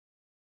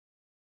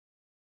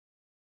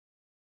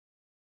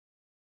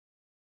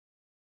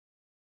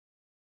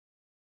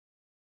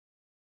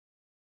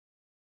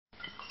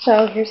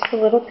So here's the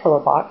little pillow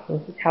box.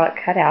 This is how it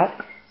cut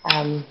out.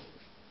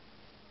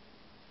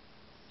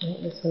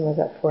 This one was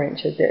at 4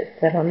 inches. It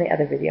said on the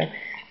other video.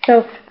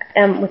 So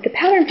with the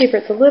pattern paper,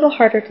 it's a little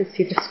harder to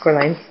see the score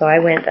lines. So I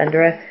went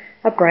under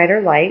a brighter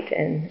light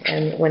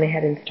and went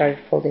ahead and started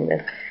folding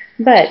this.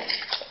 But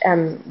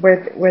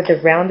where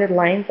the rounded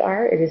lines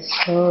are, it is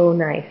so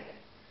nice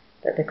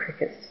that the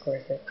Cricut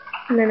scores it.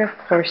 And then, of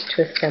course,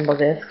 to assemble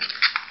this,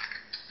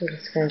 we're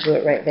just going to do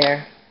it right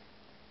there.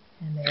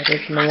 And there it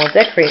is, and then we'll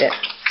decorate it.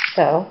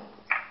 So,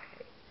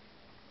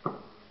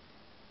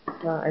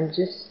 I'm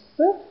just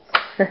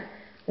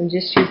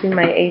using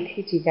my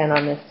ATG gun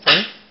on this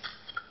one.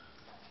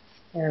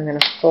 And I'm going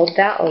to fold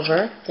that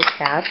over the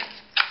tab,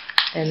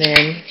 and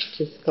then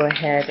just go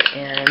ahead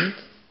and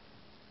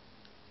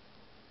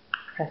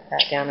press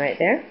that down right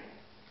there.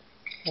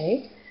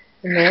 Okay,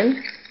 and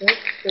then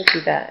we'll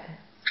do that.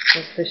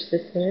 We'll push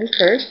this one in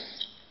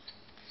first,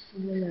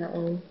 and then that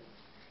one,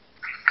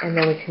 and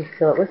then we can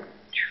fill it with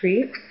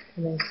treats,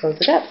 and then close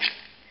it up.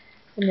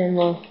 And then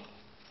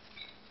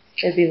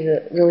it'd be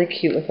really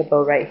cute with a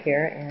bow right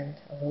here and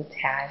a little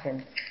tag,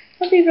 and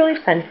it'll be really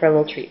fun for a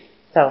little treat.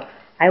 So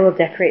I will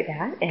decorate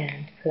that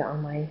and put it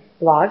on my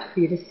blog for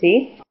you to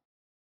see.